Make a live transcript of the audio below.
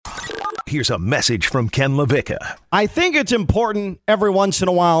here's a message from Ken LaVicka. I think it's important every once in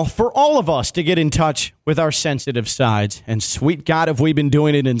a while for all of us to get in touch with our sensitive sides. And sweet God, have we been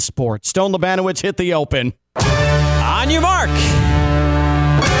doing it in sports. Stone Labanowitz, hit the open. On your mark.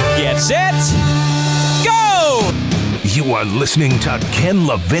 Get set. Go! You are listening to Ken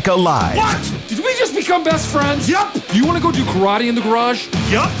LaVicka Live. What? Did we just become best friends? Yep. Do you want to go do karate in the garage?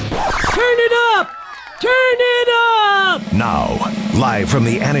 Yup. Turn it up! Turn it up! Now, live from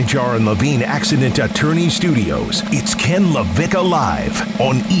the Anajar and Levine Accident Attorney Studios, it's Ken LaVicka Live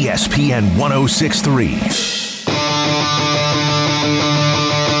on ESPN 106.3.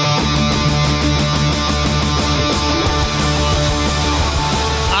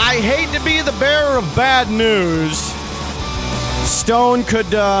 I hate to be the bearer of bad news. Stone, could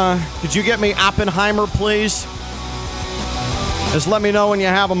you get me Oppenheimer, please? Just let me know when you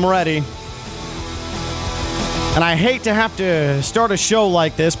have them ready. And I hate to have to start a show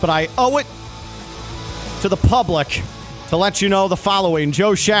like this, but I owe it to the public to let you know the following.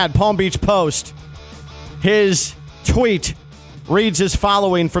 Joe Shad, Palm Beach Post. His tweet reads as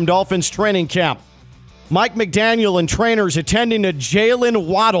following from Dolphins training camp. Mike McDaniel and trainers attending to Jalen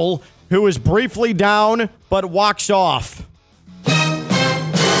Waddle, who is briefly down but walks off.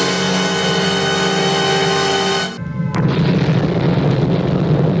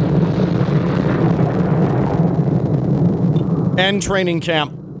 End training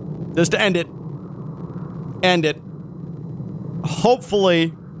camp. Just to end it. End it.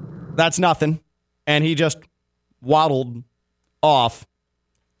 Hopefully, that's nothing. And he just waddled off.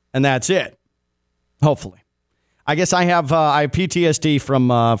 And that's it. Hopefully. I guess I have PTSD from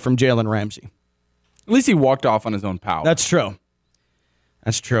Jalen Ramsey. At least he walked off on his own power. That's true.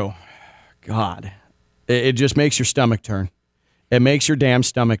 That's true. God. It just makes your stomach turn. It makes your damn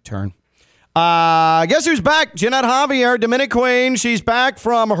stomach turn. Guess who's back? Jeanette Javier, Dominic Queen. She's back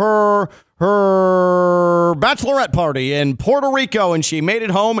from her bachelorette party in Puerto Rico, and she made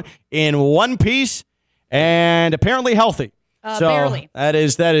it home in one piece and apparently healthy. So barely. That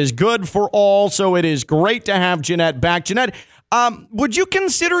is good for all. So it is great to have Jeanette back. Jeanette, would you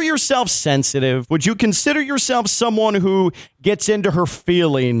consider yourself sensitive? Would you consider yourself someone who gets into her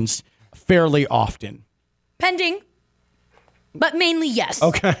feelings fairly often? Pending. But mainly, yes.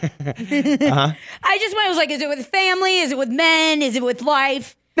 Okay. I was like, is it with family? Is it with men? Is it with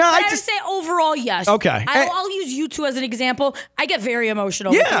life? No, I would say overall, yes. Okay. I'll use you two as an example. I get very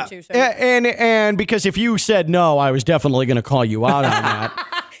emotional with you two. So. And because if you said no, I was definitely going to call you out on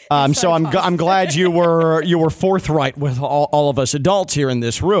that. So I'm glad you were forthright with all of us adults here in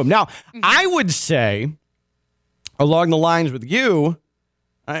this room. Now, I would say, along the lines with you,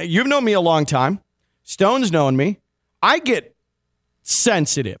 you've known me a long time. Stone's known me. I get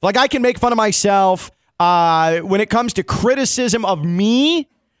sensitive. Like, I can make fun of myself. When it comes to criticism of me,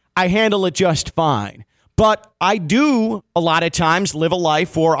 I handle it just fine. But I do, a lot of times, live a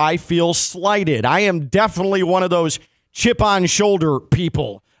life where I feel slighted. I am definitely one of those chip-on-shoulder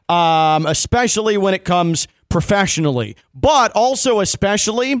people, especially when it comes professionally. But also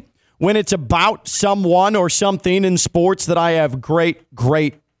especially when it's about someone or something in sports that I have great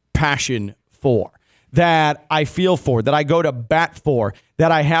passion for, that I feel for, that I go to bat for,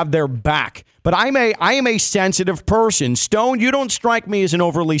 that I have their back. But I am a sensitive person. Stone, you don't strike me as an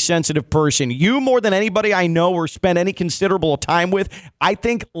overly sensitive person. You, more than anybody I know or spend any considerable time with, I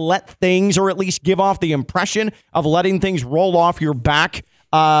think let things, or at least give off the impression of letting things roll off your back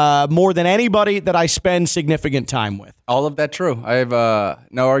more than anybody that I spend significant time with. All of that true. I have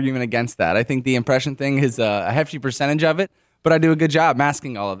no argument against that. I think the impression thing is a hefty percentage of it, but I do a good job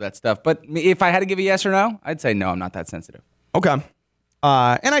masking all of that stuff. But if I had to give a yes or no, I'd say no, I'm not that sensitive. Okay.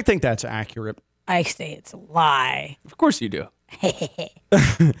 And I think that's accurate. I say it's a lie. Of course you do.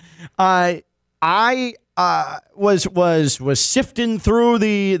 I was sifting through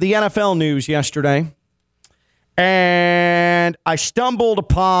the NFL news yesterday, and I stumbled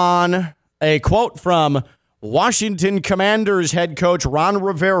upon a quote from Washington Commanders head coach Ron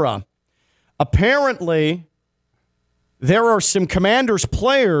Rivera. Apparently, there are some Commanders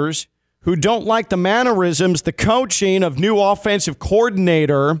players who don't like the mannerisms, the coaching of new offensive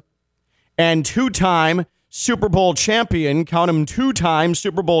coordinator and two-time Super Bowl champion, count him two-time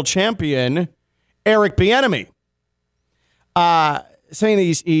Super Bowl champion, Eric Bieniemy. Saying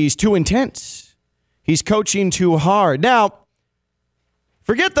he's too intense. He's coaching too hard. Now,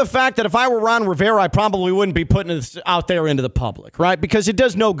 forget the fact that if I were Ron Rivera, I probably wouldn't be putting this out there into the public, right? Because it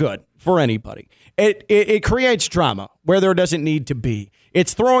does no good for anybody. It creates drama where there doesn't need to be.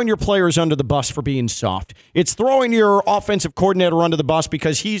 It's throwing your players under the bus for being soft. It's throwing your offensive coordinator under the bus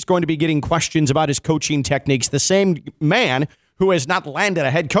because he's going to be getting questions about his coaching techniques. The same man who has not landed a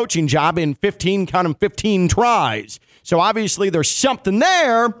head coaching job in 15 tries. So obviously there's something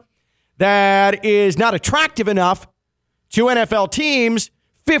there that is not attractive enough to NFL teams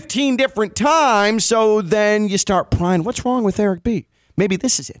 15 different times. So then you start prying, what's wrong with Eric B? Maybe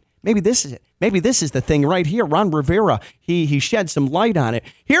this is it. Maybe this is it. Maybe this is the thing right here. Ron Rivera, he shed some light on it.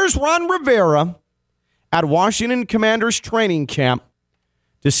 Here's Ron Rivera at Washington Commanders training camp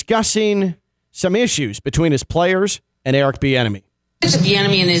discussing some issues between his players and Eric Bieniemy.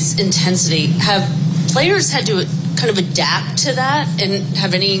 Bieniemy and his intensity, have players had to kind of adapt to that and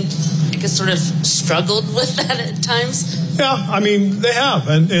have any, I guess, sort of struggled with that at times? Yeah, I mean, they have.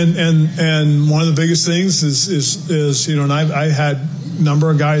 And one of the biggest things is you know, and I had a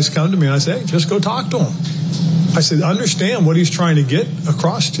number of guys come to me and I say, hey, just go talk to him. I said, understand what he's trying to get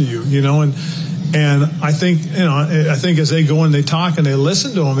across to you, you know, and I think, you know, I think as they go and they talk and they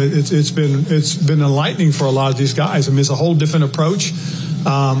listen to him, it's been enlightening for a lot of these guys. I mean, it's a whole different approach.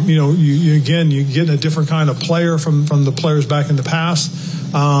 You know, you get a different kind of player from the players back in the past,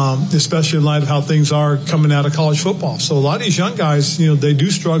 especially in light of how things are coming out of college football. So a lot of these young guys, you know, they do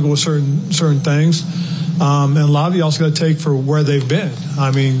struggle with certain things. And a lot of you also got to take for where they've been.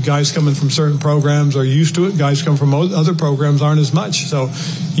 I mean, guys coming from certain programs are used to it. Guys come from other programs aren't as much. So,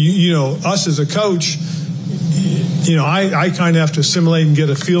 you know, us as a coach, you know, I kind of have to assimilate and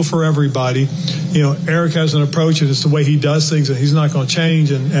get a feel for everybody. You know, Eric has an approach, and it's the way he does things, and he's not going to change.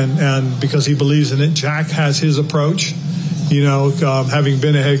 And because he believes in it, Jack has his approach. You know, having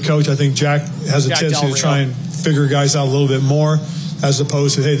been a head coach, I think Jack has a tendency to try and figure guys out a little bit more, as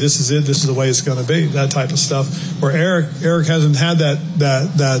opposed to, hey, this is it, this is the way it's going to be, that type of stuff. Where Eric hasn't had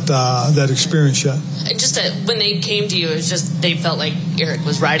that experience yet. Just when they came to you, it was just they felt like Eric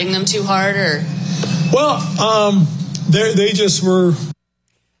was riding them too hard, or? Well, they just were.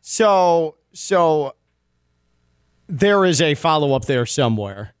 So there is a follow-up there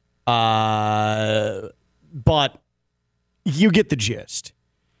somewhere, but you get the gist.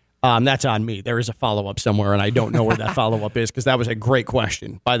 That's on me. There is a follow-up somewhere, and I don't know where that follow-up is because that was a great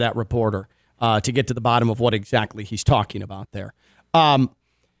question by that reporter to get to the bottom of what exactly he's talking about there.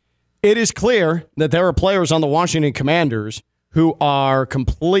 It is clear that there are players on the Washington Commanders who are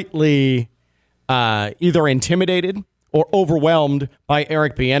completely either intimidated or overwhelmed by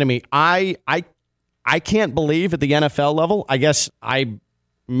Eric Bieniemy. I can't believe at the NFL level, I guess I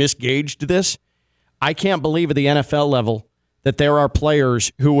misgauged this. I can't believe at the NFL level that there are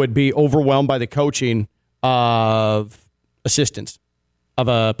players who would be overwhelmed by the coaching of assistants, of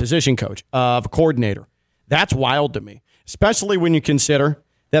a position coach, of a coordinator. That's wild to me, especially when you consider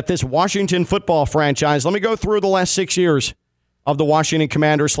that this Washington football franchise, let me go through the last 6 years of the Washington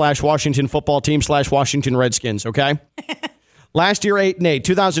Commanders / Washington football team / Washington Redskins, okay? Last year, 8-8,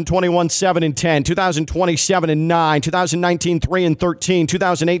 2021, 7-10, 2020, 7-9, 2019, 3-13,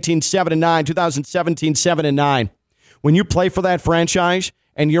 2018, 7-9, 2017, 7-9. When you play for that franchise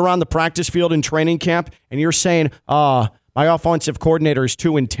and you're on the practice field in training camp and you're saying, my offensive coordinator is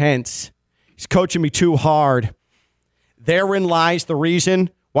too intense, he's coaching me too hard, therein lies the reason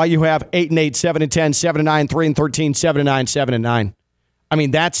why you have 8-8, 7-10, 7-9, 3-13, 7-9, 7-9. I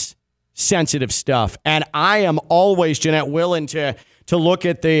mean, that's sensitive stuff. And I am always, Jeanette, willing to look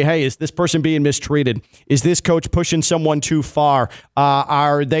at hey, is this person being mistreated? Is this coach pushing someone too far?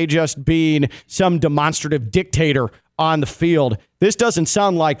 Are they just being some demonstrative dictator on the field? This doesn't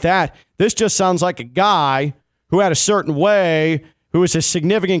sound like that. This just sounds like a guy who had a certain way, who is a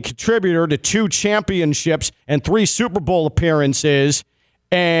significant contributor to 2 championships and 3 Super Bowl appearances.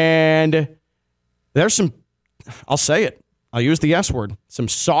 And there's some, I'll say it, I'll use the S word, some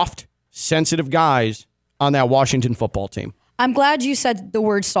soft, sensitive guys on that Washington football team. I'm glad you said the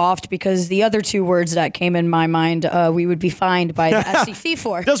word soft because the other 2 words that came in my mind, we would be fined by the SEC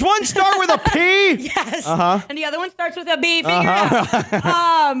for. Does one start with a P? Yes. Uh-huh. And the other one starts with a B. Figure it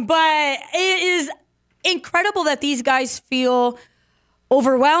out. But it is incredible that these guys feel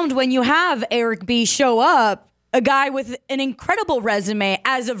overwhelmed when you have Eric B. show up, a guy with an incredible resume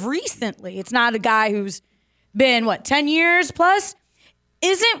as of recently. It's not a guy who's been, 10 years plus?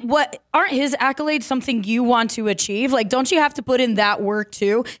 Aren't his accolades something you want to achieve? Like, don't you have to put in that work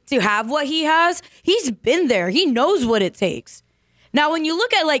too to have what he has? He's been there. He knows what it takes. Now, when you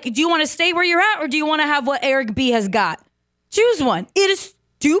look at, do you want to stay where you're at or do you want to have what Eric B. has got? Choose one. It is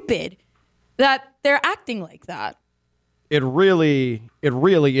stupid that they're acting like that. It really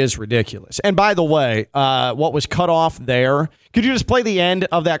is ridiculous. And by the way, what was cut off there, could you just play the end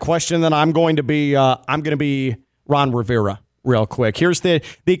of that question? Then I'm going to be Ron Rivera real quick. Here's the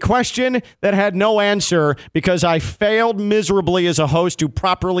question that had no answer because I failed miserably as a host to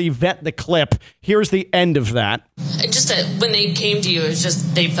properly vet the clip. Here's the end of that. Just when they came to you, it was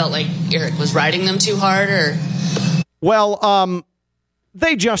just they felt like Eric was riding them too hard, or? Well,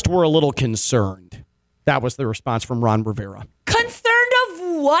 they just were a little concerned. That was the response from Ron Rivera. Concerned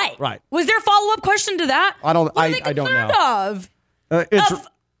of what? Right. Was there a follow-up question to that? I don't know. Of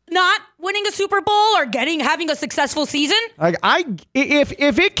not winning a Super Bowl or having a successful season?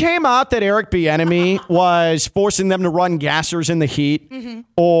 If it came out that Eric Bieniemy was forcing them to run gassers in the heat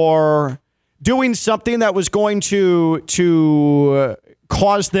or doing something that was going to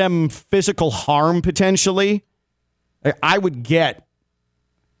cause them physical harm potentially, I would get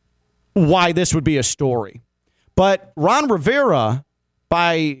why this would be a story. But Ron Rivera,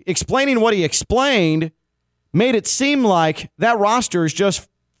 by explaining what he explained, made it seem like that roster is just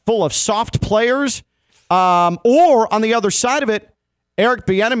full of soft players. Or on the other side of it, Eric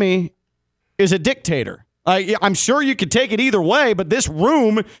Bieniemy is a dictator. I'm sure you could take it either way, but this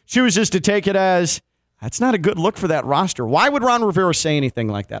room chooses to take it as, that's not a good look for that roster. Why would Ron Rivera say anything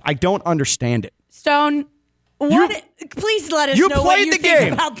like that? I don't understand it. Stone, please let us know what you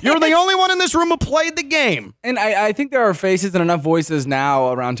think about this. You're the only one in this room who played the game. And I think there are faces and enough voices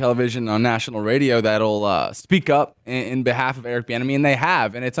now around television on national radio that'll speak up in behalf of Eric Bieniemy, and they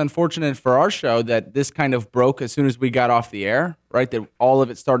have. And it's unfortunate for our show that this kind of broke as soon as we got off the air, right? That all of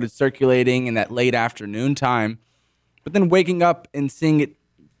it started circulating in that late afternoon time. But then waking up and seeing it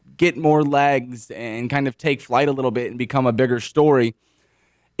get more legs and kind of take flight a little bit and become a bigger story,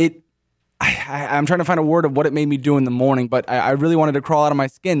 I'm trying to find a word of what it made me do in the morning, but I really wanted to crawl out of my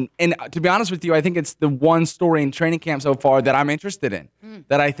skin. And to be honest with you, I think it's the one story in training camp so far that I'm interested in,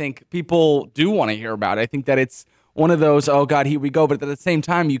 that I think people do want to hear about. I think that it's one of those, oh, God, here we go. But at the same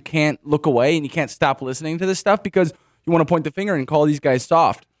time, you can't look away and you can't stop listening to this stuff because you want to point the finger and call these guys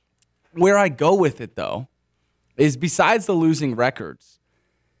soft. Where I go with it, though, is besides the losing records,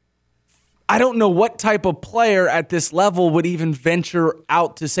 I don't know what type of player at this level would even venture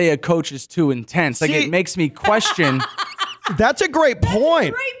out to say a coach is too intense. Like, it makes me question. That's a great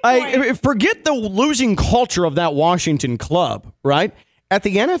point. Forget the losing culture of that Washington club, right? At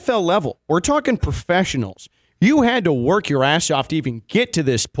the NFL level, we're talking professionals. You had to work your ass off to even get to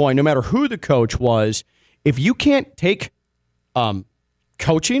this point, no matter who the coach was. If you can't take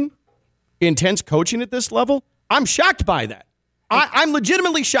intense coaching at this level, I'm shocked by that. I'm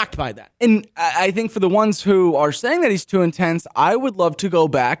legitimately shocked by that. And I think for the ones who are saying that he's too intense, I would love to go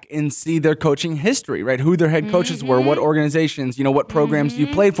back and see their coaching history, right? Who their head coaches were, what organizations, what programs you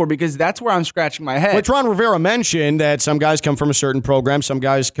played for, because that's where I'm scratching my head. Which Ron Rivera mentioned that some guys come from a certain program, some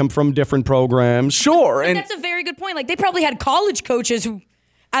guys come from different programs. Sure. And that's a very good point. Like, they probably had college coaches who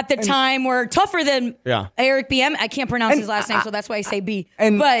at the time were tougher than Eric Bieniemy. I can't pronounce his last name, so that's why I say B.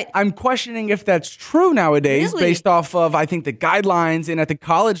 But I'm questioning if that's true nowadays, based off of, I think, the guidelines. And at the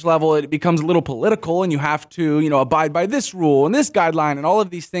college level, it becomes a little political, and you have to, abide by this rule and this guideline and all of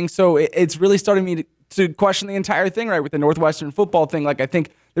these things. So it's really starting me to question the entire thing, right, with the Northwestern football thing. Like, I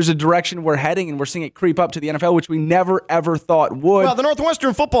think there's a direction we're heading, and we're seeing it creep up to the NFL, which we never, ever thought would. Well, the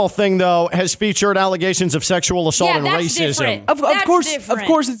Northwestern football thing, though, has featured allegations of sexual assault and racism. Of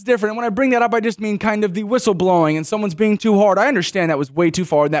course it's different. And when I bring that up, I just mean kind of the whistleblowing and someone's being too hard. I understand that was way too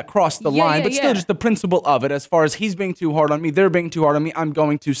far and that crossed the line, but still just the principle of it, as far as he's being too hard on me, they're being too hard on me, I'm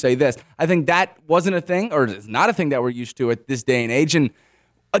going to say this. I think that wasn't a thing, or is not a thing that we're used to at this day and age. And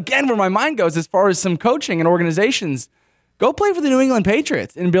again, where my mind goes as far as some coaching and organizations, go play for the New England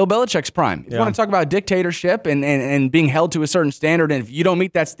Patriots in Bill Belichick's prime. If you want to talk about dictatorship and being held to a certain standard, and if you don't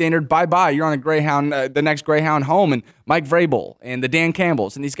meet that standard, bye-bye. You're on a Greyhound, the next Greyhound home, and Mike Vrabel and the Dan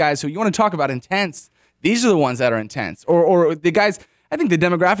Campbells and these guys who you want to talk about intense, these are the ones that are intense. Or the guys, I think the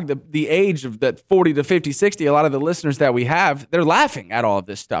demographic, the age of that 40 to 50, 60, a lot of the listeners that we have, they're laughing at all of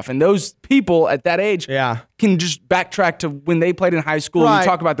this stuff. And those people at that age can just backtrack to when they played in high school. Right. And you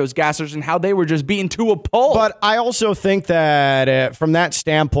talk about those gassers and how they were just beaten to a pulp. But I also think that from that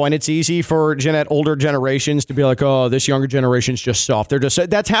standpoint, it's easy for older generations to be like, oh, this younger generation's just soft.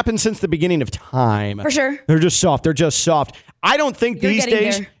 That's happened since the beginning of time. For sure. They're just soft. They're just soft. I don't think these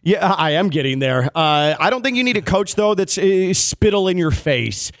days. There. Yeah, I am getting there. I don't think you need a coach, though, that's spittle in your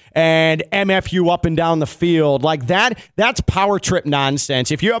face and MF you up and down the field. Like that, that's power trip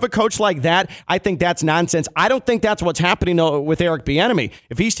nonsense. If you have a coach like that, I think that's nonsense. I don't think that's what's happening with Eric Bieniemy.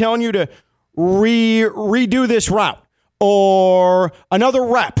 If he's telling you to redo this route or another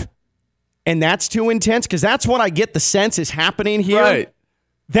rep, and that's too intense, because that's what I get the sense is happening here. Right.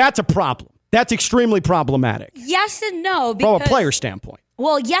 That's a problem. That's extremely problematic. Yes and no. From a player standpoint.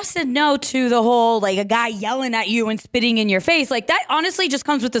 Well, yes and no to the whole, like, a guy yelling at you and spitting in your face. Like, that honestly just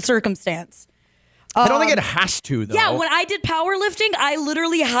comes with the circumstance. I don't think it has to, though. Yeah, when I did powerlifting, I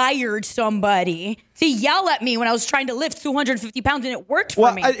literally hired somebody to yell at me when I was trying to lift 250 pounds, and it worked for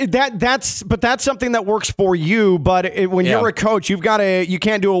me. That's something that works for you. But when you're a coach, you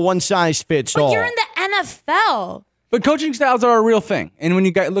can't do a one size fits all. But you're in the NFL. But coaching styles are a real thing. And when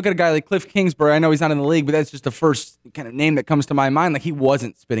you look at a guy like Cliff Kingsbury, I know he's not in the league, but that's just the first kind of name that comes to my mind. Like, he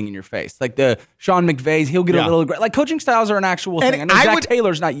wasn't spitting in your face. Like the Sean McVays, he'll get a little aggressive. Like, coaching styles are an actual thing. I know Zach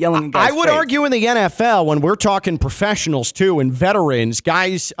Taylor's not yelling in guys' I would argue in the NFL, when we're talking professionals too and veterans,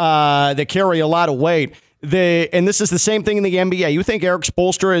 guys that carry a lot of weight, and this is the same thing in the NBA. You think Eric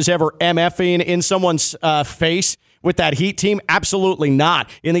Spoelstra is ever MFing in someone's face with that Heat team? Absolutely not.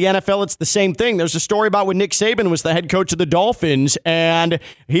 In the NFL, it's the same thing. There's a story about when Nick Saban was the head coach of the Dolphins, and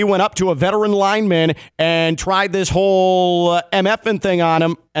he went up to a veteran lineman and tried this whole MFing thing on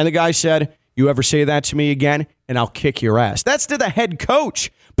him, and the guy said, "You ever say that to me again, and I'll kick your ass." That's to the head coach.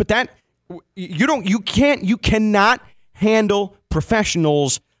 But that you cannot handle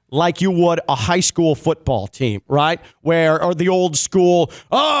professionals like you would a high school football team, right? Or the old school,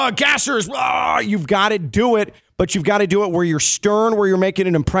 gassers, you've got to do it. But you've got to do it where you're stern, where you're making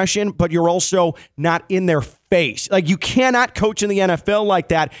an impression, but you're also not in their face. Like, you cannot coach in the NFL like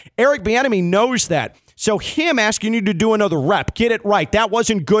that. Eric Bieniemy knows that. So him asking you to do another rep, get it right, that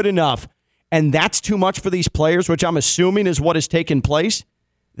wasn't good enough, and that's too much for these players, which I'm assuming is what has taken place.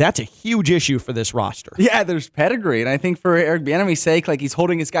 That's a huge issue for this roster. Yeah, there's pedigree, and I think for Eric Bieniemy's sake, like, he's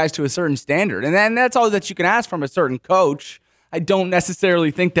holding his guys to a certain standard, and then that's all that you can ask from a certain coach. I don't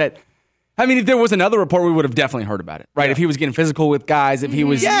necessarily think that. I mean, if there was another report, we would have definitely heard about it, right? Yeah. If he was getting physical with guys, if he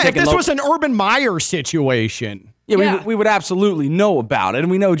was if this was an Urban Meyer situation. Yeah, we would absolutely know about it. And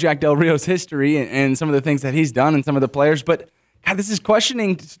we know Jack Del Rio's history and some of the things that he's done and some of the players. But, God, this is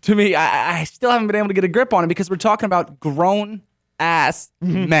questioning to me. I still haven't been able to get a grip on it because we're talking about grown-ass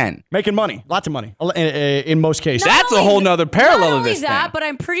men. Making money. Lots of money in most cases. That's a whole nother parallel of this Not only that, but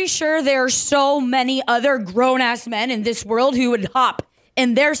I'm pretty sure there are so many other grown-ass men in this world who would hop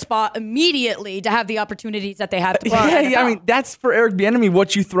in their spot immediately to have the opportunities that they have to play. I mean, that's for Eric Bieniemy,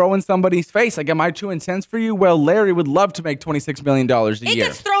 what you throw in somebody's face. Like, am I too intense for you? Well, Larry would love to make $26 million a year. It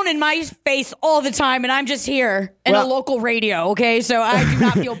gets thrown in my face all the time, and I'm just here in a local radio, okay? So I do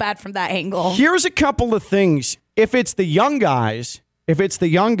not feel bad from that angle. Here's a couple of things. If it's the young guys,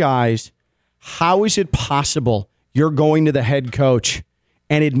 how is it possible you're going to the head coach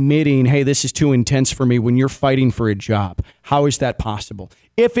and admitting, hey, this is too intense for me when you're fighting for a job? How is that possible?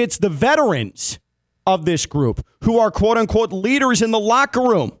 If it's the veterans of this group who are quote-unquote leaders in the locker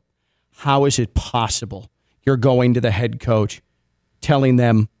room, how is it possible you're going to the head coach telling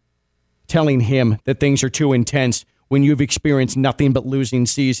him that things are too intense when you've experienced nothing but losing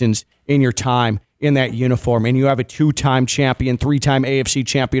seasons in your time in that uniform and you have a 2-time champion, 3-time AFC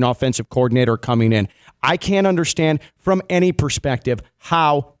champion offensive coordinator coming in? I can't understand from any perspective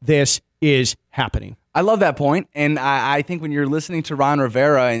how this is happening. I love that point, and I think when you're listening to Ron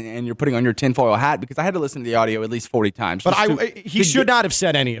Rivera and you're putting on your tinfoil hat, because I had to listen to the audio at least 40 times. But he should not have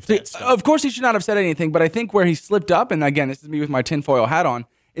said any of that. Of course he should not have said anything, but I think where he slipped up, and again, this is me with my tinfoil hat on,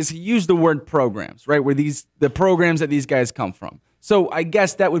 is he used the word programs, right, where the programs that these guys come from. So I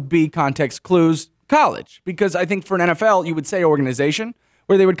guess that would be context clues college, because I think for an NFL, you would say organization,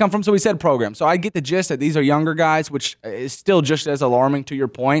 where they would come from. So he said program. So I get the gist that these are younger guys, which is still just as alarming to your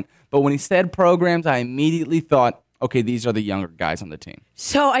point. But when he said programs, I immediately thought, okay, these are the younger guys on the team.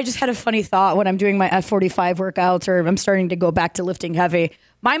 So I just had a funny thought when I'm doing my F45 workouts or I'm starting to go back to lifting heavy.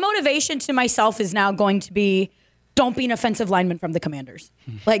 My motivation to myself is now going to be, don't be an offensive lineman from the Commanders.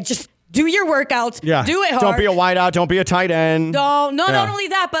 Like, just do your workouts. Yeah. Do it hard. Don't be a wideout. Don't be a tight end. Not only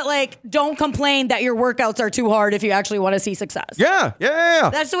that, but like, don't complain that your workouts are too hard if you actually want to see success. Yeah.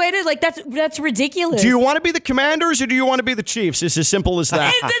 That's the way it is. Like, that's ridiculous. Do you want to be the Commanders or do you want to be the Chiefs? It's as simple as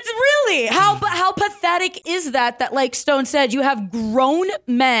that. It's really how pathetic is that? That, like Stone said, you have grown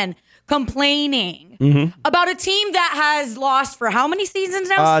men complaining about a team that has lost for how many seasons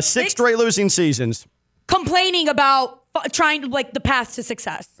now? 6 straight losing seasons. Complaining about trying to, like, the path to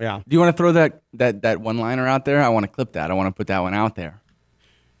success. Yeah. Do you want to throw that one-liner out there? I want to clip that. I want to put that one out there.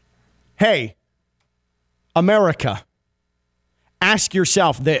 Hey, America, ask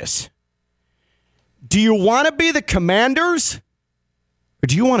yourself this. Do you want to be the Commanders or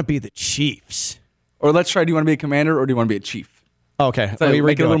do you want to be the Chiefs? Or let's try, do you want to be a commander or do you want to be a chief? Okay. So let me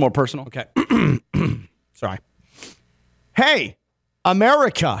make it a little more personal. Okay. Sorry. Hey,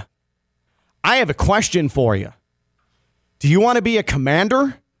 America, I have a question for you. Do you want to be a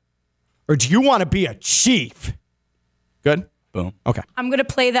commander or do you want to be a chief? Good? Boom. Okay. I'm going to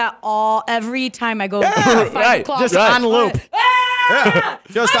play that every time I go. Right. Just on loop. Yeah.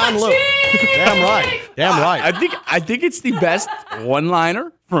 Just on loop. Damn right. I think it's the best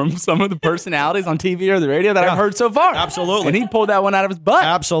one-liner from some of the personalities on TV or the radio that I've heard so far. Absolutely. And he pulled that one out of his butt.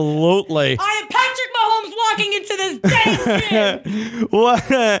 Absolutely. I am Patrick Mahomes walking into this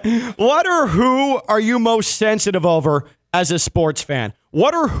dang What or who are you most sensitive over as a sports fan?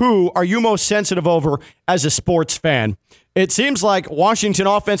 What or who are you most sensitive over as a sports fan? It seems like Washington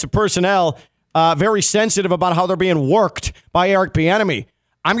offensive personnel very sensitive about how they're being worked by Eric Bieniemy.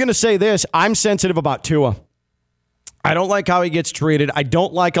 I'm going to say this. I'm sensitive about Tua. I don't like how he gets treated. I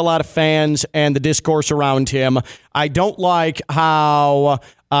don't like a lot of fans and the discourse around him. I don't like how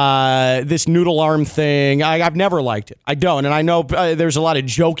this noodle arm thing, I've never liked it. I don't. And I know there's a lot of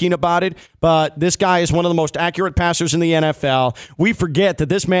joking about it, but this guy is one of the most accurate passers in the NFL. We forget that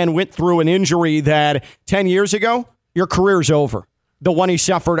this man went through an injury that 10 years ago, your career's over. The one he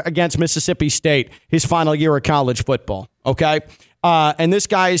suffered against Mississippi State, his final year of college football. Okay? And this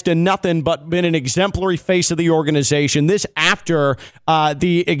guy has done nothing but been an exemplary face of the organization. This after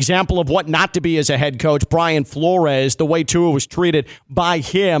the example of what not to be as a head coach, Brian Flores, the way Tua was treated by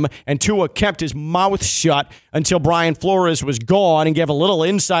him, and Tua kept his mouth shut until Brian Flores was gone and gave a little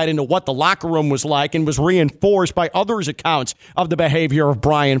insight into what the locker room was like and was reinforced by others' accounts of the behavior of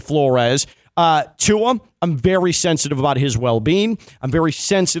Brian Flores. Tua, I'm very sensitive about his well-being. I'm very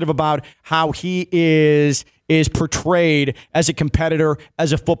sensitive about how he is portrayed as a competitor,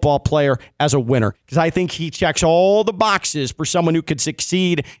 as a football player, as a winner. Because I think he checks all the boxes for someone who could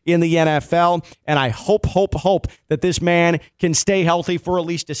succeed in the NFL. And I hope that this man can stay healthy for at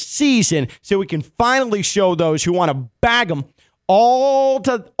least a season so we can finally show those who want to bag him all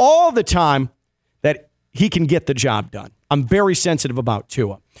the time that he can get the job done. I'm very sensitive about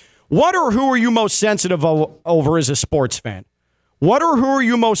Tua. What or who are you most sensitive over as a sports fan? What or who are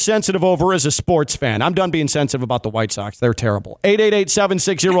you most sensitive over as a sports fan? I'm done being sensitive about the White Sox. They're terrible.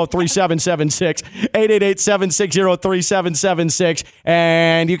 888-760-3776. 888-760-3776.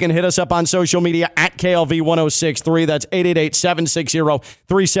 And you can hit us up on social media at KLV1063. That's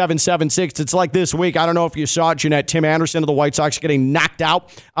 888-760-3776. It's like this week. I don't know if you saw it, Jeanette. Tim Anderson of the White Sox getting knocked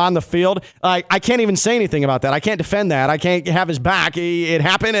out on the field. I can't even say anything about that. I can't defend that. I can't have his back. It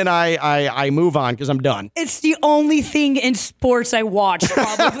happened, and I move on because I'm done. It's the only thing in sports I watched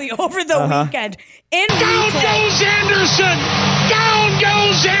probably over the weekend. Down goes Anderson! Down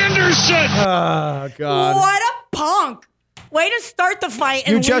goes Anderson! Oh, God. What a punk. Way to start the fight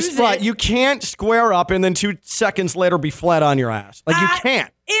and lose it. You can't square up and then 2 seconds later be flat on your ass. Like, you can't.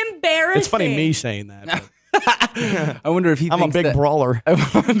 Embarrassing. It's funny me saying that. I wonder if he thinks I'm a big brawler. I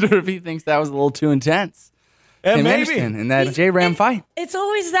wonder if he thinks that was a little too intense. And maybe in that J-Ram fight. It's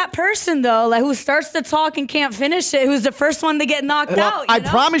always that person, though, like who starts to talk and can't finish it, who's the first one to get knocked out. I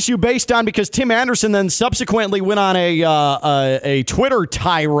promise you, based on because Tim Anderson then subsequently went on a Twitter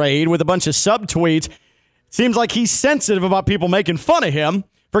tirade with a bunch of subtweets. Seems like he's sensitive about people making fun of him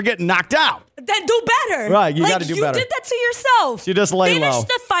for getting knocked out. Then do better. Right, you got to do better. You did that to yourself. You just lay Finish low.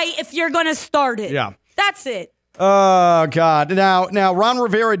 the fight if you're going to start it. Yeah. That's it. Oh, God. Now, Ron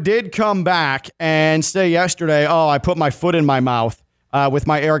Rivera did come back and say yesterday, I put my foot in my mouth with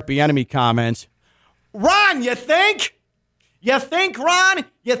my Eric Bieniemy comments. Ron, you think? You think, Ron?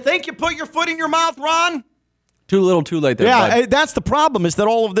 You think you put your foot in your mouth, Ron? Too little, too late there, Yeah, bud. that's the problem is that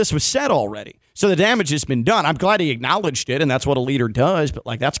all of this was said already. So the damage has been done. I'm glad he acknowledged it, and that's what a leader does, but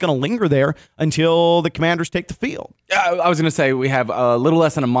that's going to linger there until the Commanders take the field. I was going to say we have a little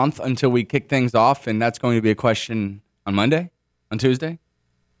less than a month until we kick things off, and that's going to be a question on Monday, on Tuesday,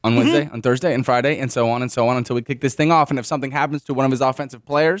 on Wednesday, on Thursday, and Friday, and so on until we kick this thing off. And if something happens to one of his offensive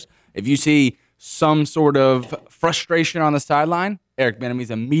players, if you see some sort of frustration on the sideline, Eric Bieniemy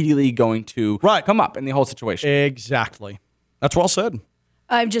is immediately going to come up in the whole situation. Exactly. That's well said.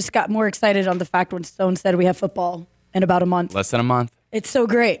 I've just got more excited on the fact when Stone said we have football in about a month. Less than a month. It's so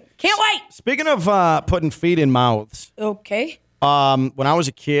great. Can't wait. Speaking of putting feet in mouths. Okay. When I was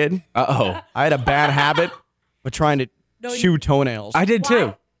a kid, I had a bad habit of trying to chew toenails. I did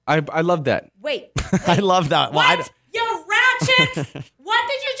too. I love that. Wait. I love that. What? You ratchet! What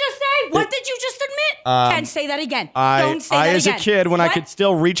did you just say? What did you just admit? Can't say that again. Don't say that again. As a kid, when I could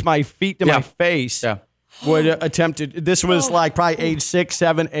still reach my feet to my face, would attempt to. This was like probably age 6,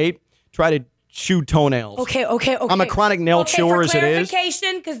 7, 8. Try to chew toenails. Okay. I'm a chronic nail chewer as it is. For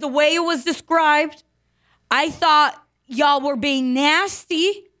clarification, because the way it was described, I thought y'all were being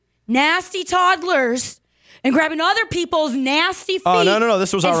nasty toddlers. And grabbing other people's nasty feet. Oh, no.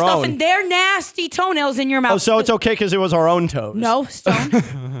 This was our own. And stuffing their nasty toenails in your mouth. Oh, so it's okay because it was our own toes. No,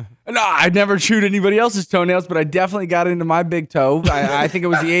 Stone. No, I never chewed anybody else's toenails, but I definitely got into my big toe. I think it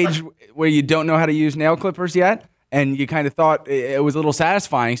was the age where you don't know how to use nail clippers yet, and you kind of thought it was a little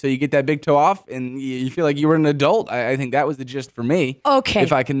satisfying. So you get that big toe off, and you feel like you were an adult. I think that was the gist for me. Okay.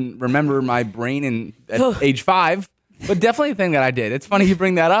 If I can remember my brain at age 5. But definitely a thing that I did. It's funny you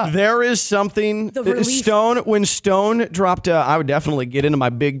bring that up. There is something, when Stone dropped, I would definitely get into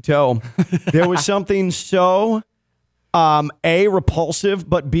my big toe. There was something so, A, repulsive,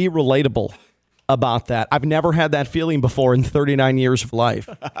 but B, relatable about that. I've never had that feeling before in 39 years of life.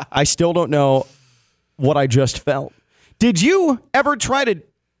 I still don't know what I just felt. Did you ever try to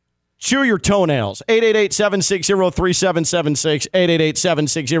chew your toenails? 888-760-3776,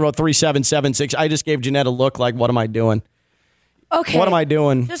 888-760-3776. I just gave Jeanette a look like, what am I doing? Okay. What am I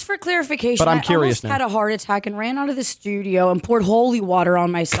doing? Just for clarification, But I'm curious I now. almost had a heart attack and ran out of the studio and poured holy water on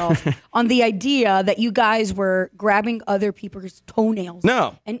myself on the idea that you guys were grabbing other people's toenails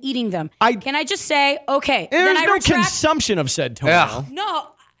No. and eating them. I- Can I just say, okay, There's then I no retract. consumption of said toenail. No,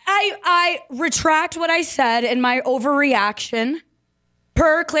 I retract what I said in my overreaction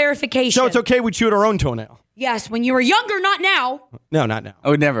per clarification. So it's okay we chewed our own toenail? Yes, when you were younger, not now. No, not now. I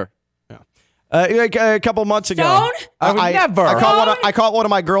would never. Like a couple months ago, Stone? I would never. I caught one of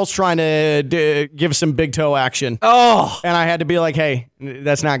my girls trying to give some big toe action. Oh. And I had to be like, hey,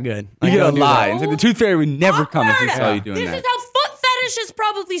 that's not good. You Like, get a don't do lie. that. The tooth fairy would never come if he saw you doing This that. is how foot fetishes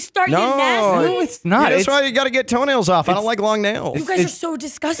probably start, you No, nasty. it's not. That's It's, why you got to get toenails off. I don't like long nails. You guys are so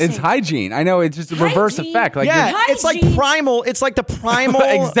disgusting. it's hygiene. I know. It's just a reverse Hygiene? effect. Like Yeah, you're- it's like Hygiene. primal. It's like the primal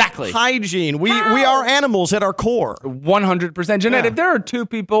Exactly. hygiene. We are animals at our core. 100%. Jeanette, Yeah. if there are 2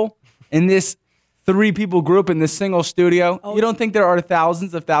 people in this 3-people group in this single studio, you don't think there are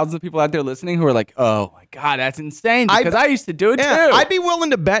thousands of people out there listening who are like, oh my God, that's insane, because I used to do it too. I'd be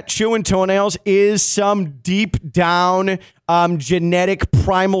willing to bet chewing toenails is some deep down genetic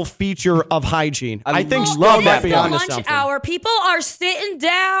primal feature of hygiene. I think love Stone that might be point. onto lunch something. hour. People are sitting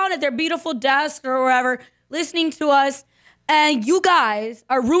down at their beautiful desk or wherever, listening to us, and you guys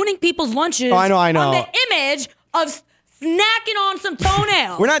are ruining people's lunches. Oh, I know. On the image of snacking on some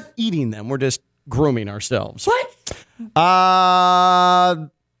toenails. We're not eating them. We're just grooming ourselves. What?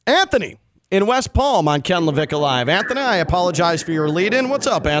 Anthony in West Palm on Ken LaVicka Live. Anthony, I apologize for your lead-in. What's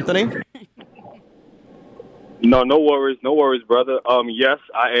up, Anthony? No worries, brother. Yes,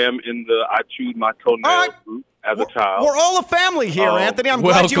 I am in the I chewed my toenails group as a child. We're all a family here, Anthony. I'm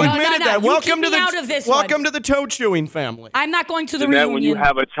glad you welcome. admitted No. that. You Welcome keep to me out of this welcome one. to the toe chewing family. I'm not going to the Jeanette, reunion. when you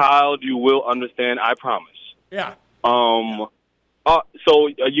have a child, you will understand. I promise. Yeah. So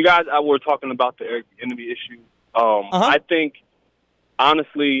you guys were talking about the Eric Enemy issue. I think,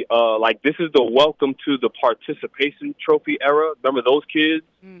 honestly, like this is the welcome to the participation trophy era. Remember those kids?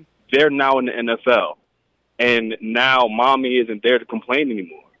 They're now in the NFL. And now mommy isn't there to complain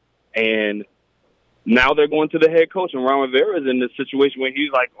anymore. And now they're going to the head coach. And Ron Rivera is in this situation where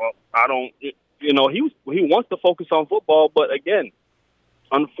he's like, well, I don't, he wants to focus on football. But again,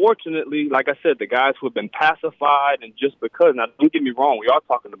 unfortunately, like I said, the guys who have been pacified and just because, now don't get me wrong, we are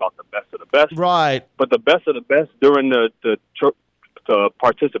talking about the best of the best. Right. But the best of the best during the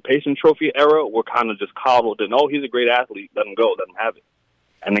participation trophy era were kind of just coddled and, oh, he's a great athlete, let him go, let him have it.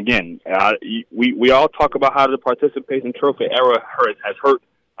 And again, we all talk about how the participation trophy era has hurt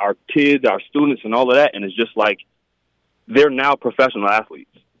our kids, our students, and all of that, and it's just like they're now professional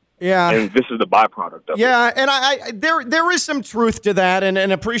athletes. Yeah. And this is the byproduct of it. Yeah, and I there is some truth to that, and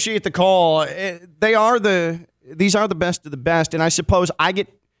appreciate the call. These are the best of the best, and I suppose I get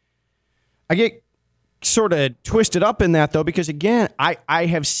sort of twisted up in that though, because again, I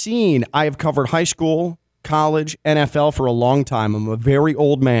have covered high school, college, NFL for a long time. I'm a very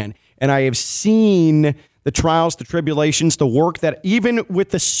old man, and I have seen the trials, the tribulations, the work that even with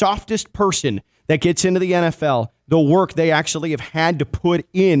the softest person that gets into the NFL, the work they actually have had to put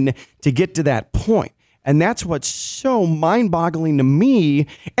in to get to that point. And that's what's so mind-boggling to me.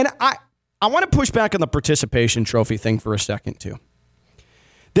 And I want to push back on the participation trophy thing for a second, too.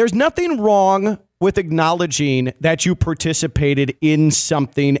 There's nothing wrong with acknowledging that you participated in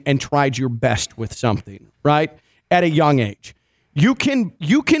something and tried your best with something, right? At a young age. You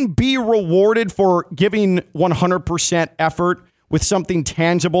can be rewarded for giving 100% effort with something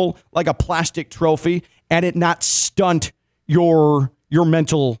tangible like a plastic trophy and it not stunt your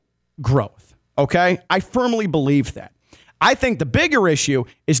mental growth, okay? I firmly believe that. I think the bigger issue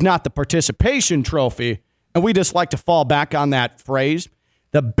is not the participation trophy, and we just like to fall back on that phrase.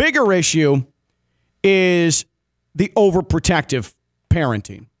 The bigger issue is the overprotective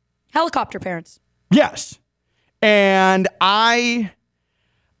parenting. Helicopter parents. Yes. And I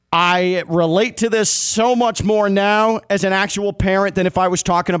I relate to this so much more now as an actual parent than if I was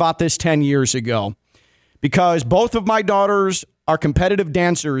talking about this 10 years ago. Because both of my daughters are competitive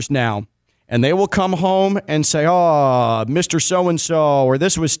dancers now. And they will come home and say, oh, Mr. So-and-so, or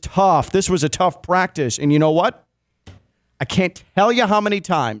this was tough. This was a tough practice. And you know what? I can't tell you how many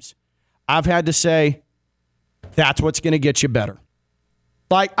times I've had to say, that's what's going to get you better.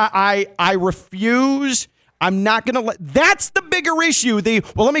 Like, I refuse. I'm not going to let. That's the bigger issue.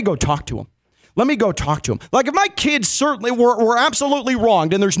 Let me go talk to him. Like, if my kids certainly were absolutely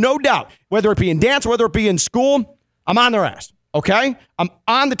wronged, and there's no doubt, whether it be in dance, whether it be in school, I'm on their ass. Okay? I'm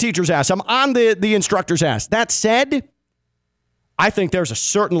on the teacher's ass. I'm on the instructor's ass. That said, I think there's a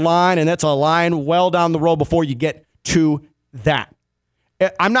certain line, and that's a line well down the road before you get to that.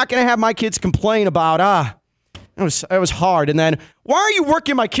 I'm not going to have my kids complain about, it was hard. And then, why are you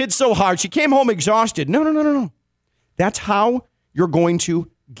working my kid so hard? She came home exhausted. No. That's how you're going to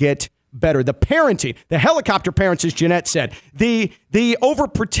get better. The parenting, the helicopter parents, as Jeanette said, the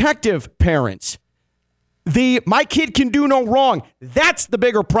overprotective parents, my kid can do no wrong. That's the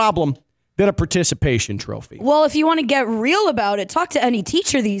bigger problem than a participation trophy. Well, if you want to get real about it, talk to any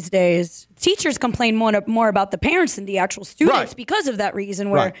teacher these days. Teachers complain more about the parents than the actual students because of that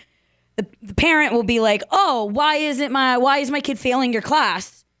reason, where the parent will be like, oh, why is my kid failing your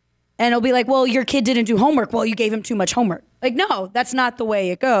class? And it'll be like, well, your kid didn't do homework. Well, you gave him too much homework. Like, no, that's not the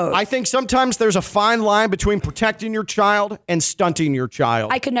way it goes. I think sometimes there's a fine line between protecting your child and stunting your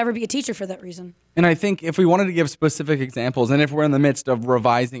child. I could never be a teacher for that reason. And I think if we wanted to give specific examples, and if we're in the midst of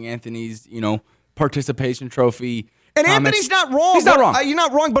revising Anthony's, participation trophy. And Anthony's not wrong. He's not wrong. You're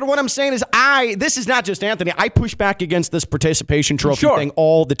not wrong. But what I'm saying is this is not just Anthony. I push back against this participation trophy thing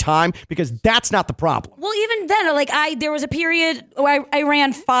all the time because that's not the problem. Well, even then, there was a period where I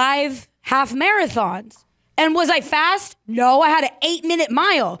ran 5 half marathons. And was I fast? No, I had an 8-minute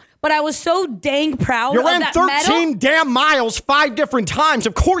mile. But I was so dang proud of that medal. You ran 13 damn miles 5 different times.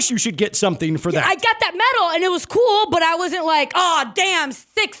 Of course you should get something for that. I got that medal, and it was cool, but I wasn't like, oh, damn,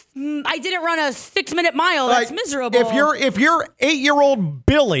 I didn't run a 6-minute mile. That's miserable. If you're 8-year-old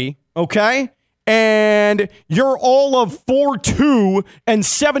Billy, okay, and you're all of 4'2" and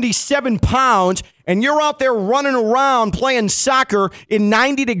 77 pounds, and you're out there running around playing soccer in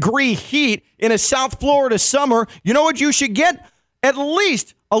 90-degree heat in a South Florida summer, you know what you should get? At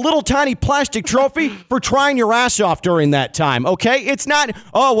least a little tiny plastic trophy for trying your ass off during that time, okay? It's not,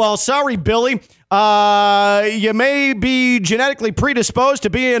 oh, well, sorry, Billy. You may be genetically predisposed to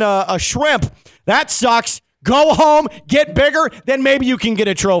being a shrimp. That sucks. Go home, get bigger, then maybe you can get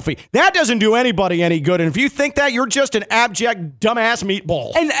a trophy. That doesn't do anybody any good. And if you think that, you're just an abject, dumbass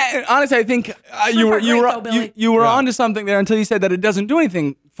meatball. And honestly, I think you were onto something there until you said that it doesn't do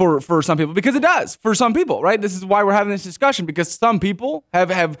anything for some people, because it does for some people, right? This is why we're having this discussion, because some people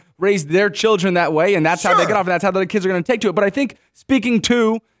have raised their children that way, and that's how they get off, and that's how the kids are going to take to it. But I think speaking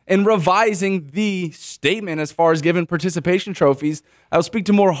to and revising the statement as far as giving participation trophies, I'll speak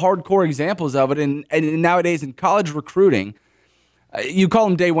to more hardcore examples of it. And nowadays in college recruiting, you call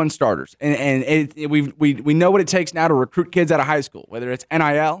them day one starters. And we know what it takes now to recruit kids out of high school, whether it's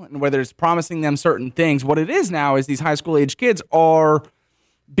NIL and whether it's promising them certain things. What it is now is these high school age kids are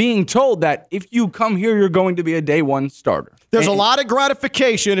being told that if you come here, you're going to be a day one starter. There's a lot of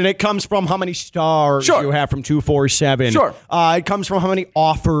gratification, and it comes from how many stars you have from 247. Sure. It comes from how many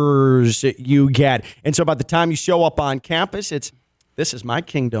offers you get. And so by the time you show up on campus, this is my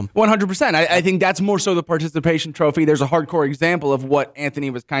kingdom. 100%. I think that's more so the participation trophy. There's a hardcore example of what Anthony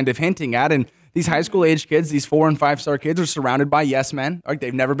was kind of hinting at. And these high school age kids, these 4- and 5-star kids, are surrounded by yes men. Like,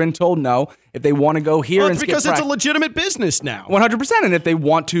 they've never been told no. If they want to go here and skip because it's a legitimate business now. 100%. And if they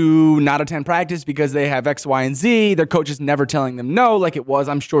want to not attend practice because they have X, Y, and Z, their coach is never telling them no, like it was,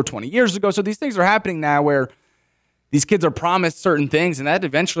 I'm sure, 20 years ago. So these things are happening now where these kids are promised certain things, and that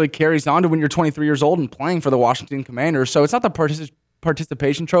eventually carries on to when you're 23 years old and playing for the Washington Commanders. So it's not the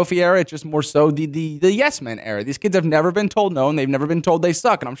participation trophy era. It's just more so the yes men era. These kids have never been told no, and they've never been told they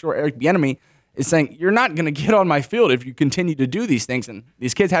suck. And I'm sure Eric Bieniemy is saying, you're not going to get on my field if you continue to do these things. And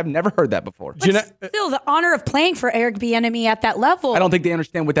these kids have never heard that before. But still, the honor of playing for Eric Bieniemy at that level. I don't think they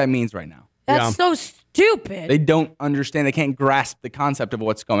understand what that means right now. That's so stupid. They don't understand. They can't grasp the concept of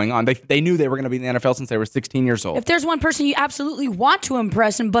what's going on. They knew they were going to be in the NFL since they were 16 years old. If there's one person you absolutely want to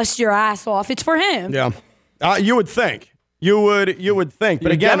impress and bust your ass off, it's for him. Yeah. You would think. You would think.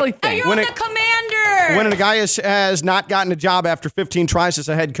 But again, you're the commander. When a guy has not gotten a job after 15 tries as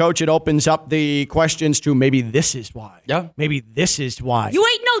a head coach, it opens up the questions to maybe this is why. Yeah. Maybe this is why. You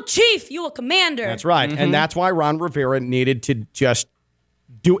ain't no chief. You a commander. That's right. Mm-hmm. And that's why Ron Rivera needed to just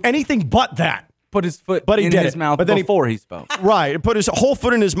do anything but that. put his foot But he in did his it. mouth But then before he spoke. Right. Put his whole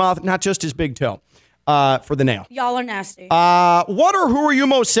foot in his mouth, not just his big toe, for the nail. Y'all are nasty. What or who are you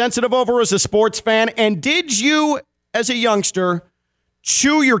most sensitive over as a sports fan? And did you, as a youngster,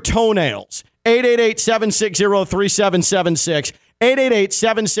 chew your toenails? 888-760-3776.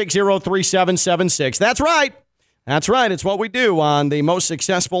 888-760-3776. That's right. That's right. It's what we do on the most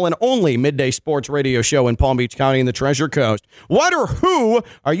successful and only midday sports radio show in Palm Beach County and the Treasure Coast. What or who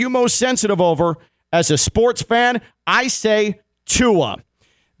are you most sensitive over as a sports fan? I say Tua.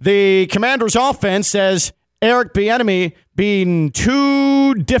 The Commanders' offense says Eric Bieniemy being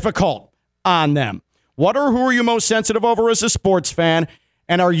too difficult on them. What or who are you most sensitive over as a sports fan?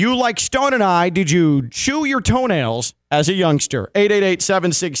 And are you like Stone and I? Did you chew your toenails as a youngster?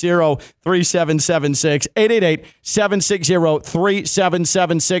 888-760-3776.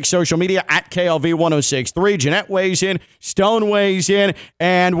 888-760-3776. Social media at KLV1063. Jeanette weighs in. Stone weighs in.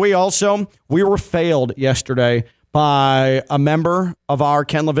 And we were failed yesterday by a member of our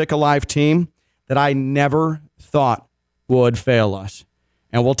Ken LaVicka Live team that I never thought would fail us.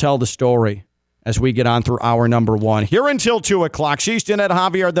 And we'll tell the story as we get on through hour number 1. Here until 2 o'clock. She's Jeanette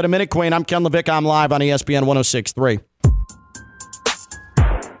Javier, the Dominic Queen. I'm Ken LaVicka. I'm live on ESPN 106.3.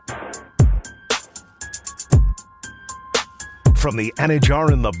 From the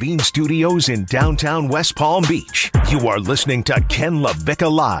Anajar and Levine Studios in downtown West Palm Beach, you are listening to Ken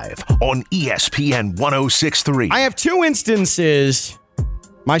LaVicka Live on ESPN 106.3. I have 2 instances,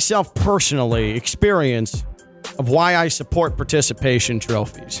 myself personally, experience of why I support participation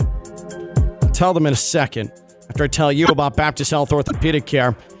trophies. Tell them in a second after I tell you about Baptist Health Orthopedic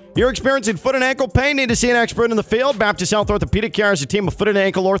Care. You're experiencing foot and ankle pain? Need to see an expert in the field? Baptist Health Orthopedic Care is a team of foot and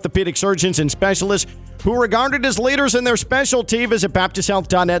ankle orthopedic surgeons and specialists who are regarded as leaders in their specialty. Visit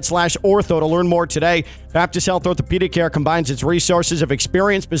baptisthealth.net/ortho to learn more today. Baptist Health Orthopedic Care combines its resources of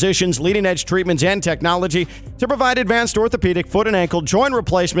experienced physicians, leading-edge treatments, and technology to provide advanced orthopedic, foot and ankle, joint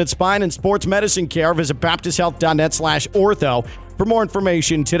replacement, spine, and sports medicine care. Visit baptisthealth.net/ortho. For more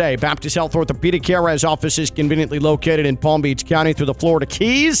information today, Baptist Health Orthopedic Care has offices conveniently located in Palm Beach County through the Florida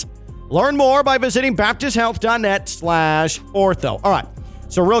Keys. Learn more by visiting baptisthealth.net/ortho. All right,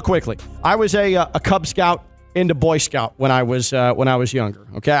 so real quickly, I was a Cub Scout into Boy Scout when I was younger.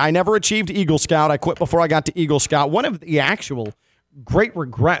 Okay, I never achieved Eagle Scout. I quit before I got to Eagle Scout. One of the actual great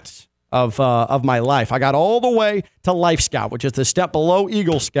regrets of my life. I got all the way to Life Scout, which is the step below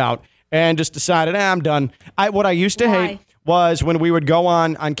Eagle Scout, and just decided, I'm done. What I used to hate was when we would go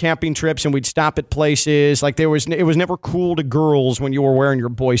on camping trips and we'd stop at places like it was never cool to girls when you were wearing your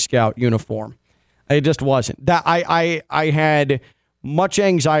Boy Scout uniform. It just wasn't. That I had much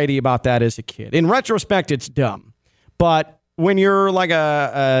anxiety about that as a kid. In retrospect, it's dumb. But when you're like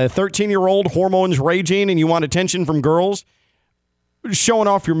a 13-year-old, hormones raging, and you want attention from girls, showing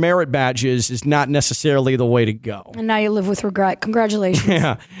off your merit badges is not necessarily the way to go. And now you live with regret. Congratulations.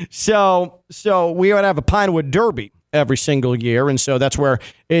 Yeah. So we would have a Pinewood Derby every single year. And so that's where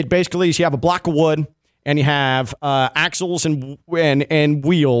it basically is you have a block of wood and you have axles and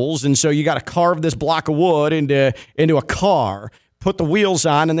wheels. And so you got to carve this block of wood into a car, put the wheels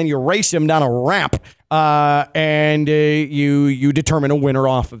on, and then you race them down a ramp. And you determine a winner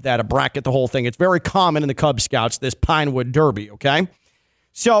off of that, a bracket, the whole thing. It's very common in the Cub Scouts, this Pinewood Derby, okay?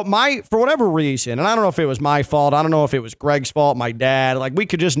 So for whatever reason, and I don't know if it was my fault, I don't know if it was Greg's fault, my dad, like we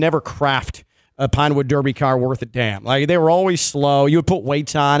could just never craft a Pinewood Derby car worth a damn. Like they were always slow. You would put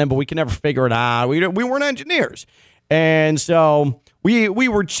weights on them, but we could never figure it out. We weren't engineers. And so we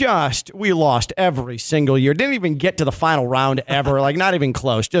lost every single year. Didn't even get to the final round ever. Like not even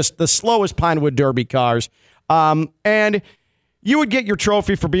close. Just the slowest Pinewood Derby cars. And you would get your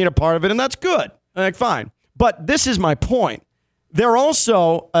trophy for being a part of it, and that's good. Like fine. But this is my point. There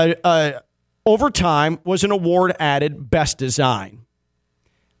also, over time, was an award added, Best Design.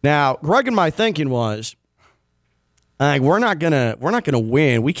 Now, Greg and my thinking was, we're not gonna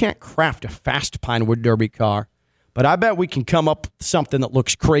win. We can't craft a fast Pinewood Derby car, but I bet we can come up with something that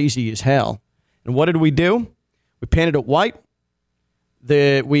looks crazy as hell. And what did we do? We painted it white.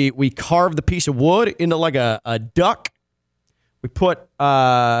 We carved the piece of wood into like a duck. We put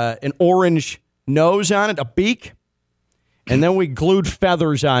an orange nose on it, a beak, and then we glued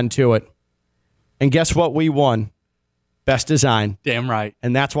feathers onto it. And guess what we won? Best Design. Damn right.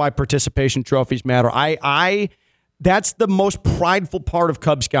 And that's why participation trophies matter. That's the most prideful part of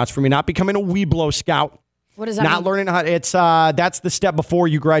Cub Scouts for me, not becoming a Weeblo Scout. What does that mean? Not learning how. It's that's the step before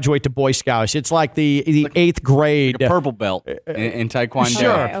you graduate to Boy Scouts. It's like the 8th grade, like a purple belt in Taekwondo.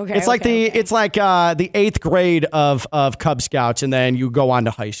 Sure, okay, it's like the 8th grade of Cub Scouts, and then you go on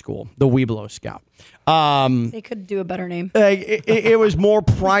to high school, the Weeblo Scout. They could do a better name. It was more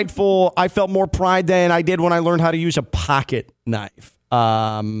prideful. I felt more pride than I did when I learned how to use a pocket knife.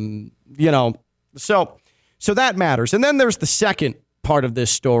 So that matters. And then there's the second part of this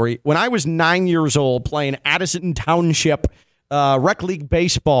story. When I was 9 years old playing Addison Township rec league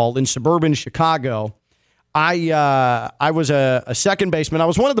baseball in suburban Chicago, I was a second baseman. I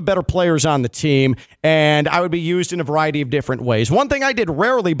was one of the better players on the team, and I would be used in a variety of different ways. One thing I did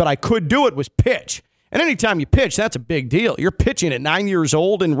rarely, but I could do it, was pitch. And anytime you pitch, that's a big deal. You're pitching at 9 years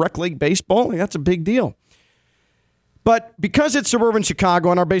old in rec league baseball, that's a big deal. But because it's suburban Chicago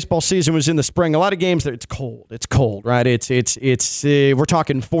and our baseball season was in the spring, a lot of games there, it's cold. It's cold, right? We're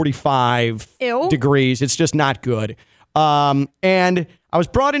talking 45 degrees. It's just not good. And I was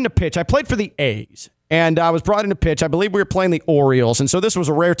brought in to pitch. I played for the A's, and I was brought in to pitch. I believe we were playing the Orioles, and so this was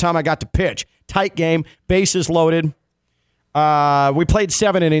a rare time I got to pitch. Tight game, bases loaded. We played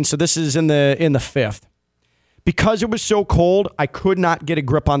 7 innings, so this is in the fifth. Because it was so cold, I could not get a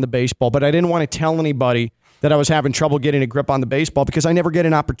grip on the baseball, but I didn't want to tell anybody that I was having trouble getting a grip on the baseball because I never get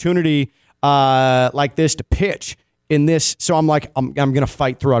an opportunity like this to pitch in this. So I'm like, I'm going to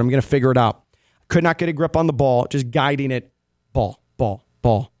fight through it. I'm going to figure it out. Could not get a grip on the ball, just guiding it. Ball.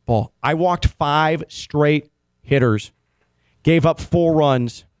 I walked 5 straight hitters, gave up 4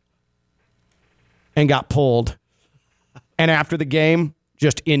 runs, and got pulled. And after the game,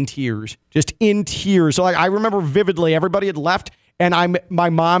 just in tears. So I remember vividly, everybody had left, and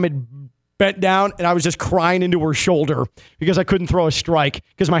my mom had bent down, and I was just crying into her shoulder because I couldn't throw a strike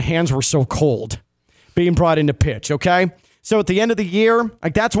because my hands were so cold being brought in to pitch, okay? So at the end of the year,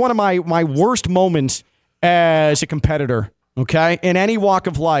 that's one of my worst moments as a competitor, okay, in any walk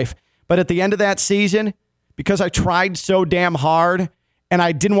of life. But at the end of that season, because I tried so damn hard and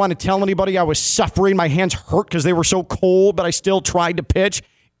I didn't want to tell anybody I was suffering, my hands hurt because they were so cold, but I still tried to pitch,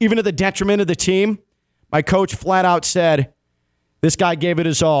 even to the detriment of the team, my coach flat out said, this guy gave it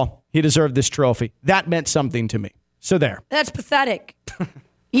his all. He deserved this trophy. That meant something to me. So there. That's pathetic.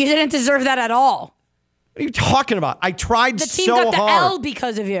 You didn't deserve that at all. What are you talking about? I tried so hard. The team got the L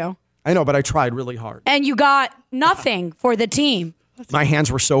because of you. I know, but I tried really hard. And you got nothing for the team. My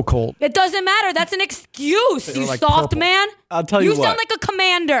hands were so cold. It doesn't matter. That's an excuse, you soft purple. Man. I'll tell you what. You sound like a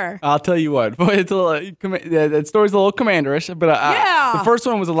commander. I'll tell you what. It's that story's a little commanderish, but the first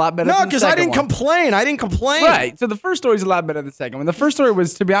one was a lot better than the second one. No, because I didn't complain. Right. So the first story's a lot better than the second one. The first story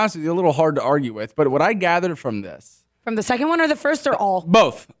was, to be honest with you, a little hard to argue with. But what I gathered from this. From the second one or the first or all?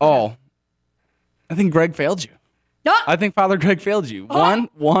 Both. All. I think Greg failed you. No. I think Father Greg failed you.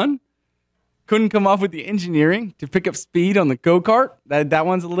 One. Couldn't come up with the engineering to pick up speed on the go-kart. That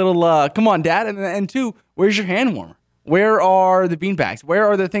one's a little, come on, Dad. And 2, where's your hand warmer? Where are the beanbags? Where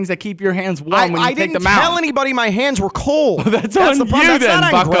are the things that keep your hands warm when you take them out? I didn't tell anybody my hands were cold. That's on the you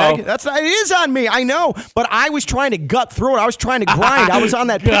then, Bucko. It is on me, I know. But I was trying to gut through it. I was trying to grind. I was on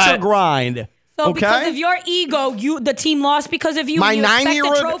that pitcher grind. So because of your ego, the team lost because of you. My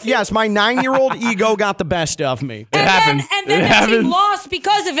 9-year-old, yes, my 9-year-old ego got the best of me. And then the team lost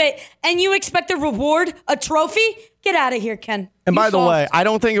because of it, and you expect a reward, a trophy? Get out of here, Ken. And by the way, I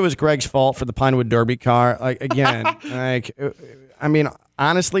don't think it was Greg's fault for the Pinewood Derby car.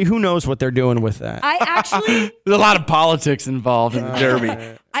 Honestly, who knows what they're doing with that? There's a lot of politics involved in the Derby.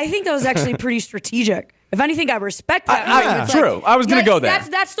 I think that was actually pretty strategic. If anything, I respect that. True. I was going to go there.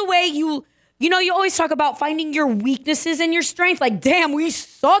 That's the way you always talk about finding your weaknesses and your strength. Like, damn, we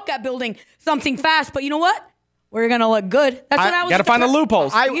suck at building something fast. But you know what? We're going to look good. That's what I was. Got to find the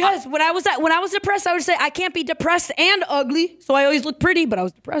loopholes. Yes. When I was depressed, I would say I can't be depressed and ugly. So I always look pretty, but I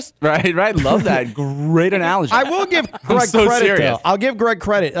was depressed. Right. Love that. Great analogy. I will give Greg credit, though. I'll give Greg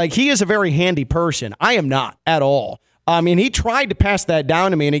credit. Like, he is a very handy person. I am not at all. He tried to pass that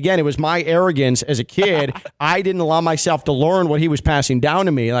down to me. And again, it was my arrogance as a kid. I didn't allow myself to learn what he was passing down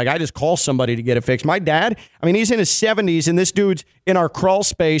to me. Like, I just call somebody to get it fixed. My dad, he's in his 70s, and this dude's in our crawl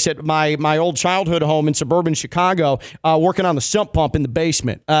space at my old childhood home in suburban Chicago, working on the sump pump in the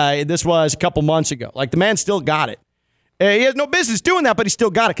basement. This was a couple months ago. Like, the man still got it. He has no business doing that, but he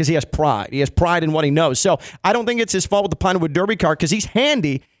still got it because he has pride. He has pride in what he knows. So I don't think it's his fault with the Pinewood Derby car because he's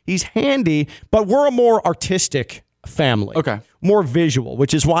handy. He's handy, but we're a more artistic family. Okay. More visual,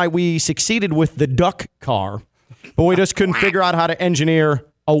 which is why we succeeded with the duck car, but we just couldn't figure out how to engineer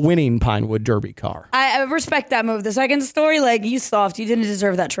a winning Pinewood Derby car. I respect that move. The second story, you soft. You didn't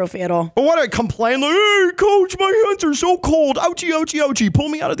deserve that trophy at all. But what I complain, hey, coach, my hands are so cold. Ouchie, ouchie, ouchie. Pull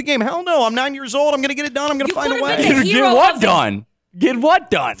me out of the game. Hell no. I'm 9 years old. I'm going to get it done. I'm going to find a way. Get what done? Get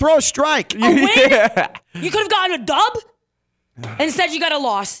what done? Throw a strike. A win? You could have gotten a dub? Instead, you got a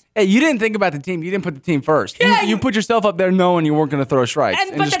loss. Hey, you didn't think about the team. You didn't put the team first. Yeah, you put yourself up there knowing you weren't going to throw strikes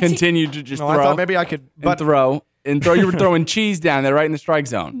and just continue to just throw. I thought maybe I could throw. You were throwing cheese down there right in the strike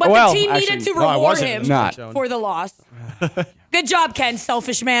zone. But the team needed to reward him for the loss. Good job, Ken,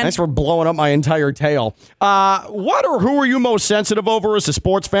 selfish man. Thanks for blowing up my entire tail. What or who are you most sensitive over as a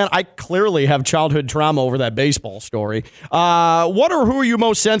sports fan? I clearly have childhood trauma over that baseball story. What or who are you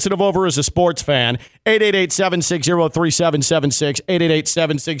most sensitive over as a sports fan? 888-760-3776,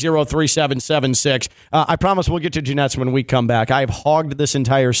 888-760-3776. I promise we'll get to Jeanette's when we come back. I've hogged this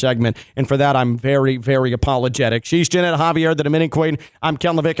entire segment, and for that, I'm very, very apologetic. She's Jeanette Javier, the Dominican Queen. I'm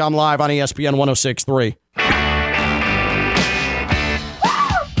Ken Levick. I'm live on ESPN 106.3.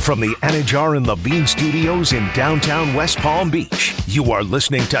 From the Anajar and Levine Studios in downtown West Palm Beach, you are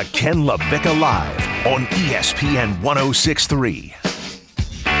listening to Ken LaVicka Live on ESPN 106.3.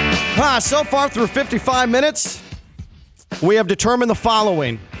 So far through 55 minutes, we have determined the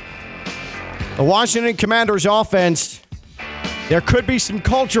following. The Washington Commanders offense, there could be some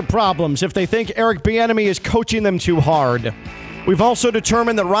culture problems if they think Eric Bieniemy is coaching them too hard. We've also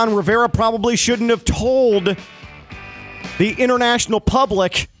determined that Ron Rivera probably shouldn't have told the international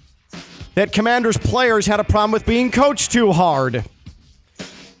public that Commanders players had a problem with being coached too hard.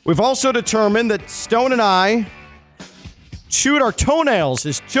 We've also determined that Stone and I chewed our toenails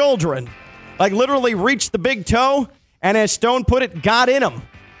as children. Like literally reached the big toe, and as Stone put it, got in them.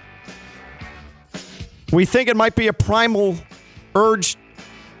 We think it might be a primal urge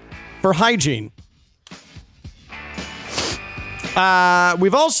for hygiene.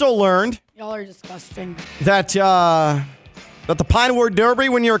 We've also learned Y'all are disgusting. that the Pinewood Derby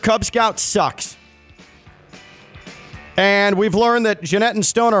when you're a Cub Scout sucks. And we've learned that Jeanette and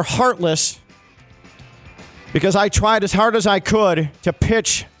Stone are heartless because I tried as hard as I could to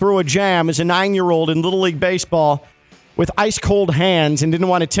pitch through a jam as a 9-year-old in Little League Baseball with ice-cold hands and didn't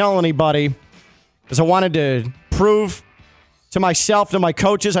want to tell anybody because I wanted to prove to myself and my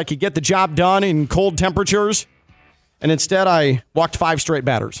coaches I could get the job done in cold temperatures. And instead, I walked 5 straight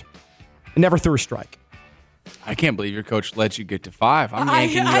batters and never threw a strike. I can't believe your coach let you get to 5. I'm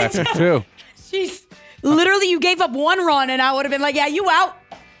yanking you after 2. Jeez. Literally, you gave up 1 run, and I would have been like, yeah, you out.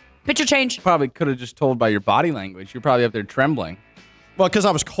 Pitcher change. Probably could have just told by your body language. You're probably up there trembling. Well, because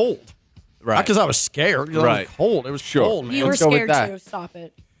I was cold. Right. Not because I was scared. Right. I was cold. It was cold, man. You were scared, too. Stop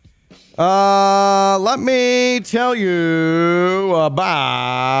it. Let me tell you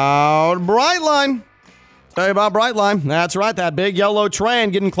about Brightline. Tell you about Brightline. That's right, that big yellow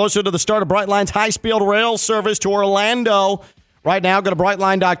train getting closer to the start of Brightline's high-speed rail service to Orlando. Right now, go to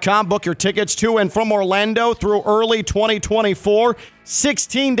Brightline.com, book your tickets to and from Orlando through early 2024.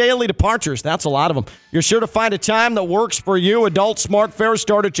 16 daily departures. That's a lot of them. You're sure to find a time that works for you. Adult smart fares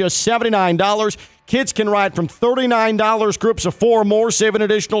start at just $79. Kids can ride from $39. Groups of 4 or more save an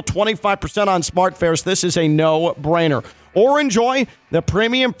additional 25% on smart fares. This is a no-brainer. Or enjoy the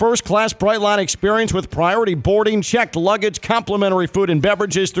premium first-class Brightline experience with priority boarding, checked luggage, complimentary food and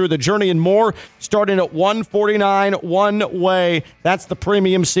beverages through the journey and more, starting at $149 one way. That's the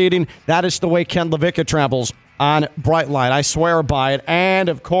premium seating. That is the way Ken LaVicka travels on Brightline. I swear by it. And,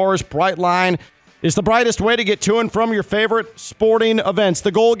 of course, Brightline is the brightest way to get to and from your favorite sporting events.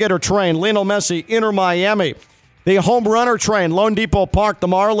 The goal-getter train, Lionel Messi, Inter Miami. The home runner train, Lone Depot Park, the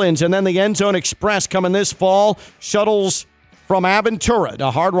Marlins, and then the End Zone Express coming this fall. Shuttles from Aventura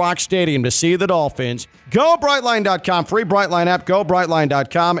to Hard Rock Stadium to see the Dolphins. Go Brightline.com, free Brightline app. Go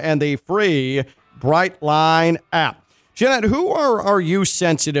Brightline.com and the free Brightline app. Jeanette, who are you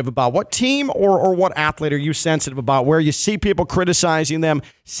sensitive about? What team or what athlete are you sensitive about where you see people criticizing them,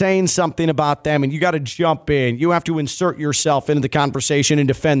 saying something about them, and you got to jump in? You have to insert yourself into the conversation and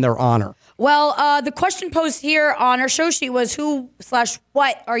defend their honor. Well, the question posed here on our show sheet was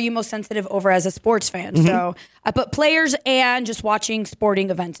who/what are you most sensitive over as a sports fan? Mm-hmm. So I put players and just watching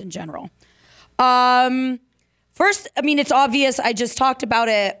sporting events in general. First, I mean, it's obvious. I just talked about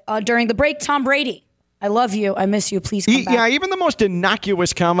it during the break. Tom Brady. I love you. I miss you. Please come back. Yeah, even the most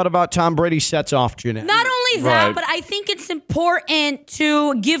innocuous comment about Tom Brady sets off Jeanette. Not only that, but I think it's important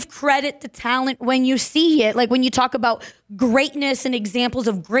to give credit to talent when you see it. Like when you talk about greatness and examples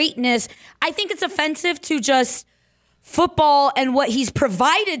of greatness, I think it's offensive to just football and what he's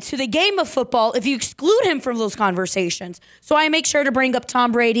provided to the game of football if you exclude him from those conversations. So I make sure to bring up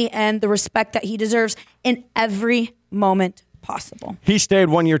Tom Brady and the respect that he deserves in every moment possible. He stayed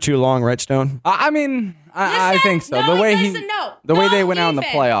 1 year too long, right, Stone? I mean, I think so. The way they went out in the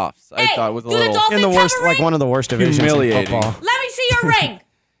playoffs, I thought was a little in the worst, like one of the worst divisions in football. Let me see your ring.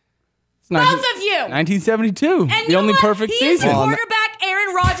 Both of you. 1972. And the only perfect season. He's quarterback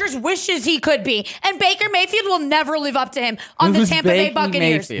Aaron Rodgers wishes he could be. And Baker Mayfield will never live up to him on the Tampa Bay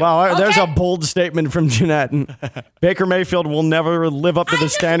Buccaneers. Wow, there's a bold statement from Jeanette. Baker Mayfield will never live up to the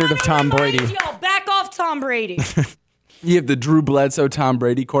standard of Tom Brady. Yo, back off Tom Brady. You have the Drew Bledsoe, Tom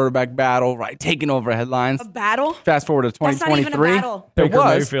Brady quarterback battle, right? Taking over headlines. A battle? Fast forward to 2023. That's not even a battle. Baker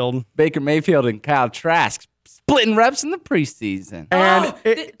Mayfield. Baker Mayfield and Kyle Trask splitting reps in the preseason. And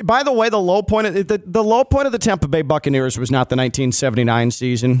by the way, the low point of the Tampa Bay Buccaneers was not the 1979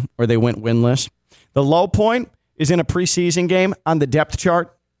 season where they went winless. The low point is in a preseason game on the depth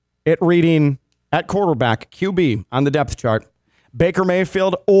chart. It reading at quarterback, QB on the depth chart, Baker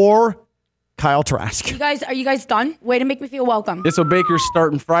Mayfield or Kyle Trask. Are you guys done? Way to make me feel welcome. Yeah, so Baker's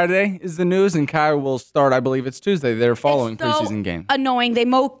starting Friday is the news, and Kyle will start, I believe it's Tuesday, their following preseason game. Annoying.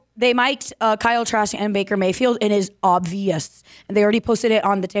 They mic'd Kyle Trask and Baker Mayfield. It is obvious. And they already posted it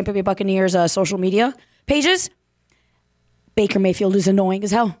on the Tampa Bay Buccaneers social media pages. Baker Mayfield is annoying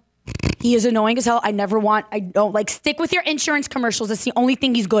as hell. He is annoying as hell. I don't like, stick with your insurance commercials. That's the only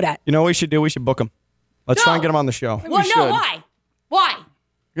thing he's good at. You know what we should do? We should book him. Let's try and get him on the show. Well, no, why? Why?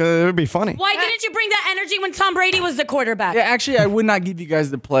 It would be funny. Why didn't you bring that energy when Tom Brady was the quarterback? Yeah, actually, I would not give you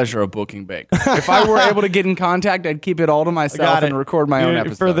guys the pleasure of booking Baker. If I were able to get in contact, I'd keep it all to myself and record my own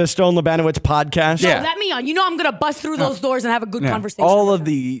episode. For the Stone Lebanowitz podcast? Yeah. Let me on. You know I'm going to bust through those doors and have a good conversation. All of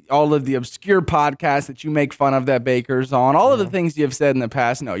the obscure podcasts that you make fun of that Baker's on, all of the things you have said in the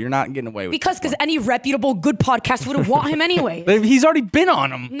past, no, you're not getting away with it. Because any reputable, good podcast would have want him anyway. He's already been on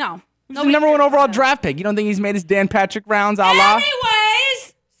them. No. He's the number one overall draft pick. You don't think he's made his Dan Patrick rounds a la?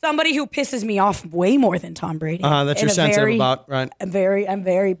 Anyways, somebody who pisses me off way more than Tom Brady. That you're sensitive about, right? I'm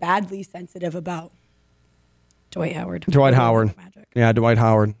very badly sensitive about Dwight Howard. Dwight Howard. Yeah, Dwight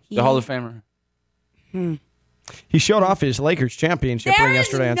Howard. The Hall of Famer. He showed off his Lakers championship ring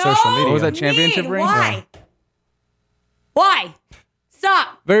yesterday on social media. What was that championship ring? Why? Why?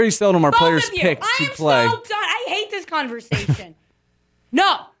 Stop. Very seldom are players picked to play. I am so done. I hate this conversation.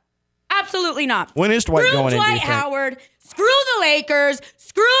 No. Absolutely not. When is Dwight going in? Screw Dwight Howard. Screw the Lakers.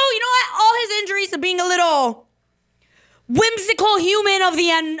 Screw, you know what? All his injuries of being a little whimsical human of the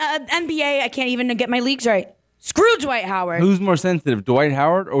NBA. I can't even get my leagues right. Screw Dwight Howard. Who's more sensitive, Dwight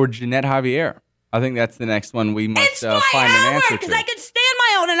Howard or Jeanette Javier? I think that's the next one we must find an answer to. Because I can stand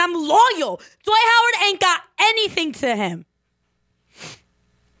my own and I'm loyal. Dwight Howard ain't got anything to him.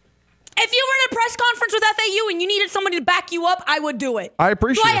 If you were in a press conference with FAU and you needed somebody to back you up, I would do it. I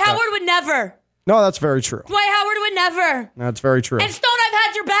appreciate Dwight that. Howard would never. No, that's very true. Dwight Howard would never. That's very true. And Stone, I've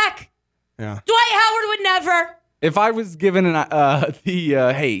had your back. Yeah. Dwight Howard would never. If I was given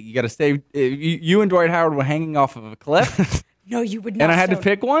hey, you got to stay, you and Dwight Howard were hanging off of a cliff. No, you would not. And I had to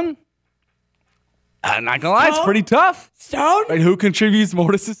pick one. I'm not gonna lie, it's pretty tough. Stone? Like, who contributes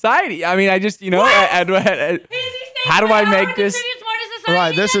more to society? I mean, I just, how do I make this?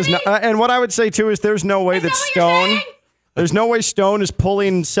 Right, this is not, and what I would say too is there's no way that Stone, there's no way Stone is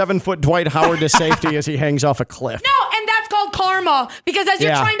pulling 7-foot Dwight Howard to safety as he hangs off a cliff. No, and that's called karma. Because as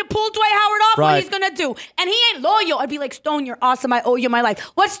you're trying to pull Dwight Howard off, what he's gonna do? And he ain't loyal. I'd be like, Stone, you're awesome. I owe you my life.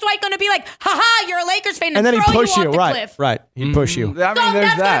 What's Dwight gonna be like? Haha, you're a Lakers fan. And then he'd push you, off the right? Cliff. Right, he'd push you. I mean, Stone,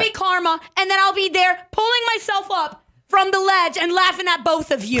 there's that's gonna be karma. And then I'll be there pulling myself up from the ledge and laughing at both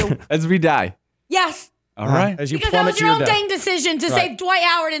of you. As we die. Yes. All right. As you because that plummet was your own death. dang decision to save Dwight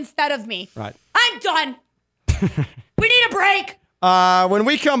Howard instead of me. Right. I'm done. We need a break. When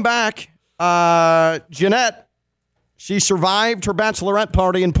we come back, Jeanette, she survived her bachelorette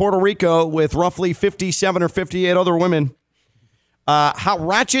party in Puerto Rico with roughly 57 or 58 other women. How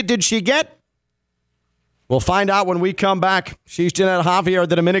ratchet did she get? We'll find out when we come back. She's Jeanette Javier,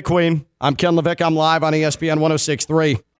 the Minute Queen. I'm Ken Levick. I'm live on ESPN 106.3.